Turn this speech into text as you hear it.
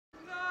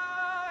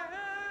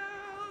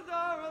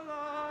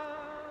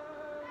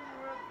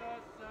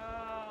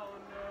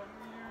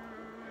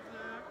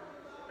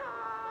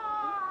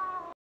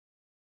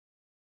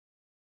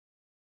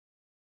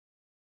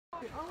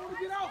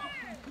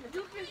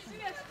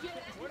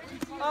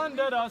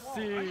Under the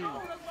sea,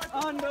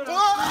 under the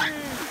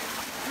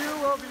sea, you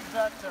will be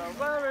better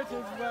where it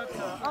is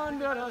wetter.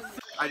 Under the sea.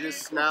 I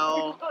just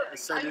now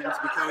ascended into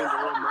becoming the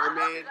Little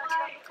Mermaid.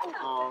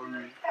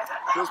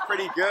 Feels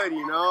pretty good,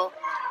 you know?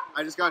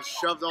 I just got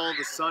shoved all of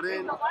a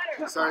sudden,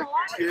 started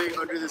teetering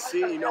under the sea.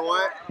 You know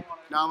what?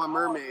 Now I'm a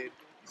mermaid.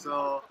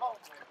 So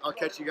I'll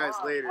catch you guys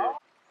later.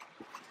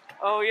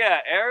 Oh yeah,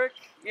 Eric?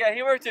 Yeah,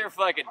 he worked here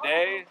for like a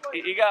day.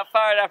 He got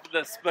fired after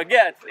the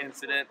spaghetti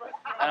incident.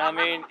 And I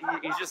mean,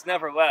 he's just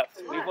never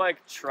left. We've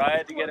like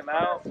tried to get him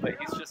out, but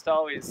he's just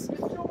always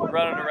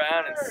running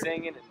around and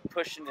singing and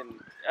pushing and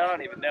I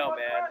don't even know,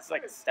 man. It's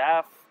like a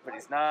staff, but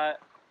he's not.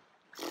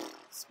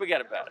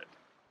 Forget about it.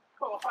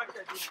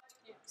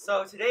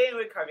 So today in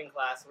wood carving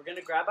class, we're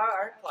gonna grab our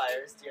art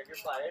pliers. Do you have your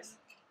pliers?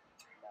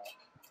 No.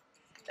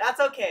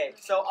 That's okay.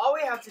 So all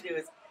we have to do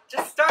is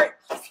just start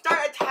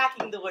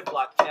attacking the wood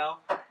block, you know?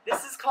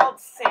 This is called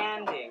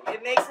sanding.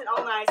 It makes it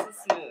all nice and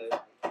smooth.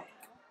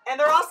 And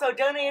they're also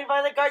donated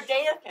by the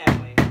Gardea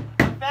family.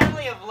 A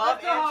family of love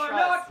and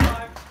trust. It's a hard knock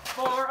life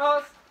for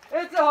us.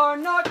 It's a hard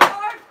knock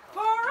life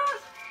for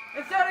us.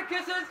 Instead of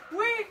kisses,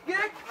 we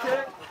get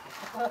kicked.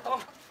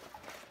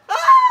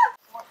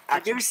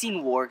 Have you ever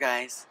seen War,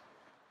 guys?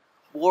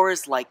 War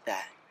is like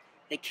that.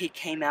 That kid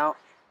came out,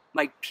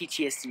 my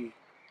PTSD,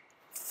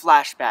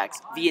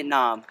 flashbacks,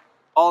 Vietnam,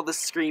 all the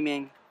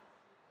screaming,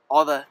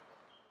 all the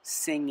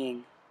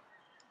singing,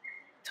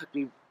 took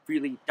me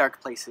really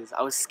dark places.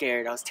 I was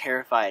scared, I was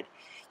terrified.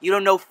 You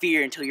don't know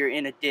fear until you're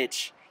in a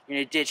ditch. You're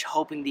in a ditch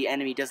hoping the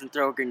enemy doesn't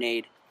throw a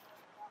grenade.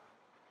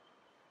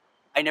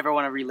 I never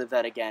want to relive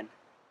that again.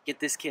 Get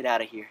this kid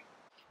out of here.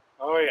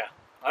 Oh yeah,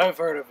 I've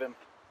heard of him.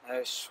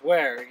 I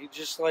swear, he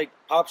just like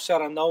pops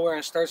out of nowhere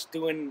and starts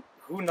doing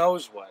who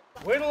knows what.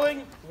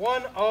 Whittling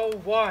 101.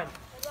 I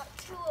got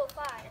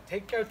 205.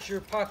 Take out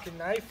your pocket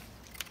knife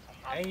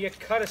and you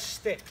cut a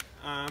stick.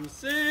 I'm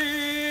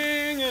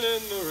singing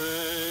in the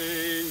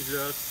rain,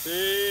 just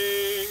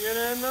singing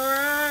in the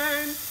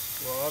rain.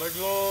 What a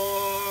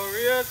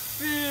glorious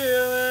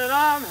feeling,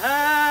 I'm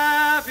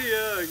happy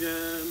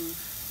again.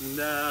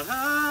 Da,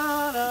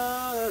 da,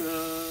 da, da,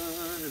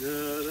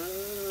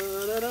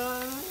 da, da, da.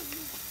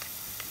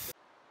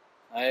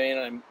 I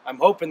mean, I'm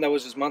hoping that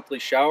was his monthly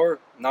shower.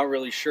 Not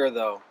really sure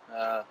though.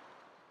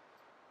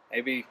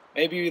 Maybe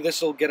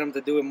this will get him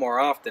to do it more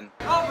often.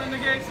 Open the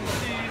gates and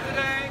see the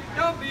day.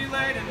 Don't be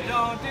late and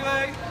don't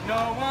delay.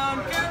 No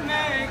one can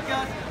make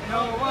us.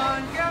 No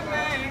one can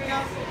make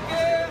us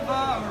give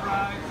our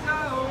rights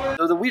away.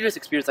 So the weirdest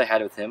experience I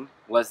had with him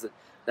was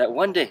that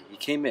one day he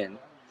came in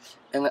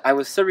and I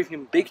was serving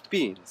him baked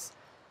beans,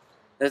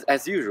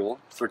 as usual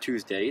for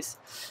Tuesdays,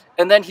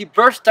 and then he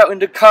burst out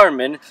into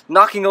Carmen,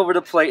 knocking over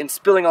the plate and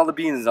spilling all the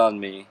beans on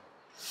me.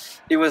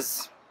 It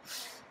was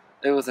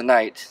a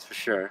night for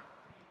sure.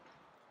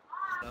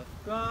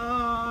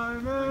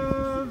 Climb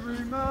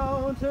every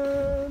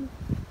mountain,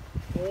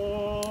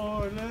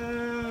 ford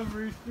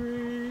every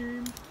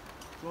stream,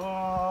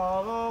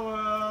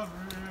 follow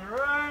every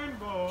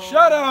rainbow.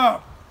 Shut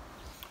up!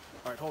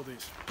 Alright, hold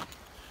these.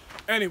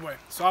 Anyway,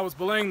 so I was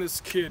belaying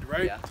this kid,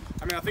 right? Yeah.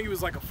 I mean, I think he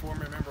was like a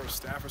former member of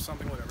staff or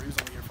something, whatever. He was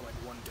only here for like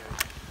one day.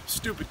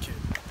 Stupid kid.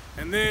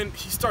 And then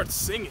he starts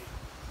singing.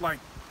 Like,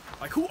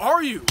 who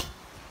are you?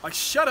 Like,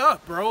 shut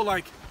up, bro.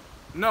 Like,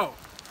 no.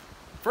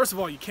 First of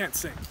all, you can't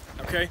sing,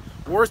 okay?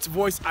 Worst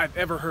voice I've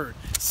ever heard.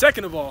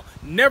 Second of all,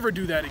 never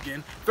do that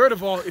again. Third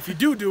of all, if you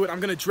do it, I'm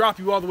gonna drop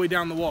you all the way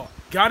down the wall.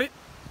 Got it?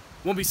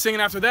 Won't be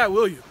singing after that,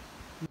 will you?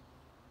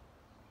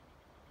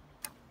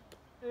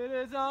 It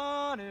is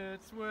on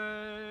its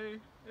way.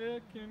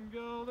 It can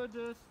go the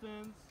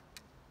distance.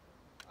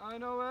 I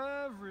know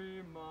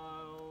every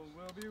mile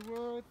will be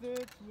worth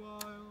its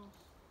while.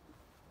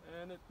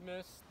 And it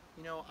missed.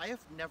 You know, I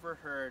have never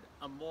heard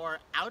a more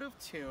out of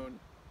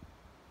tune,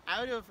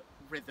 out of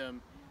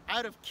rhythm,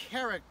 out of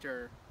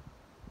character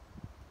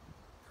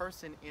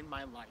person in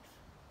my life.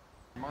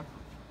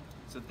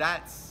 So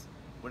that's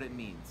what it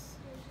means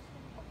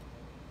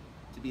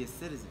to be a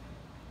citizen.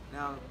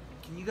 Now,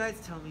 can you guys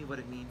tell me what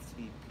it means to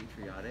be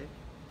patriotic?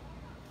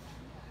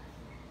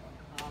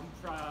 I'm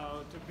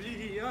proud to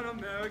be an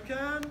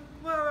American,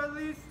 where at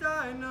least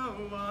I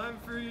know I'm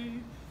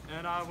free.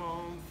 And I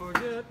won't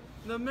forget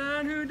the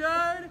men who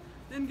died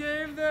and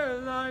gave their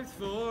lives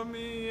for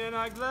me. And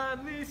I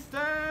gladly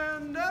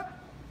stand up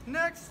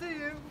next to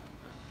you.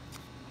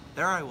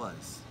 There I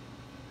was,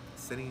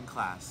 sitting in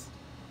class,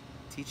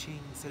 teaching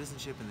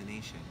citizenship in the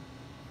nation.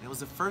 And it was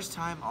the first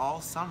time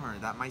all summer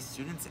that my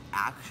students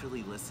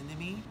actually listened to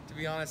me. To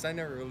be honest, I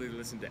never really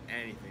listened to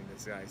anything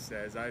this guy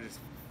says. I just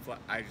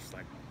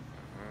like,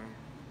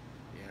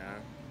 yeah.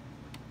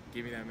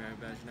 Give me that man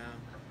badge now.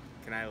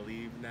 Can I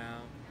leave now?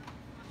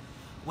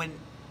 When,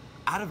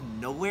 out of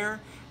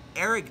nowhere,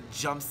 Eric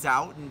jumps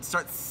out and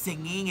starts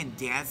singing and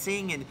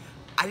dancing, and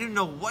I didn't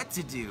know what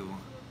to do.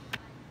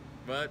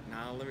 But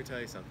now let me tell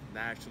you something.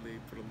 That actually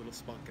put a little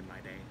spunk in my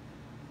day.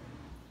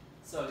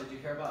 So, did you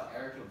hear about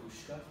Eric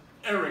Babuska?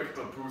 Eric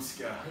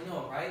Babuska. I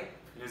know, right?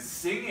 His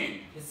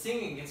singing. His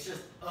singing, it's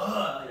just, you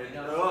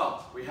know.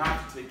 Ugh. We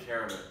have to take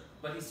care of it.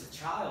 But he's a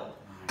child.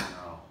 I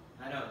know.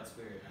 I know, it's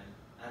weird.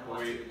 I don't But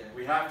want to do that.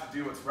 we have to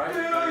do what's right. Do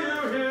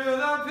you hear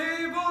the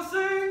people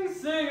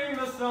singing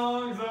the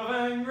songs of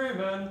angry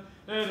men?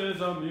 It is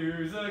the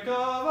music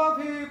of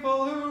a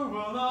people who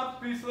will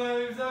not be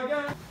slaves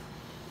again.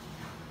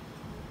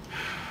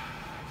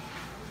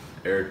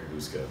 Eric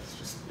Babuska,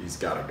 he's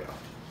gotta go.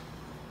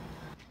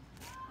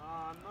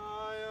 On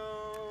my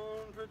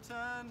own,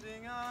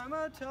 pretending I'm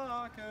a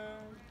talker.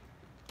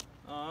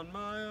 On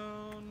my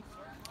own.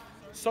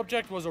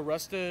 Subject was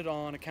arrested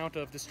on account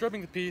of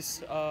disturbing the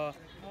peace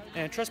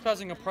and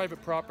trespassing on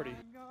private property.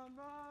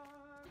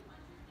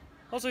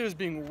 Also, he was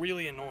being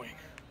really annoying.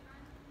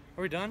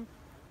 Are we done?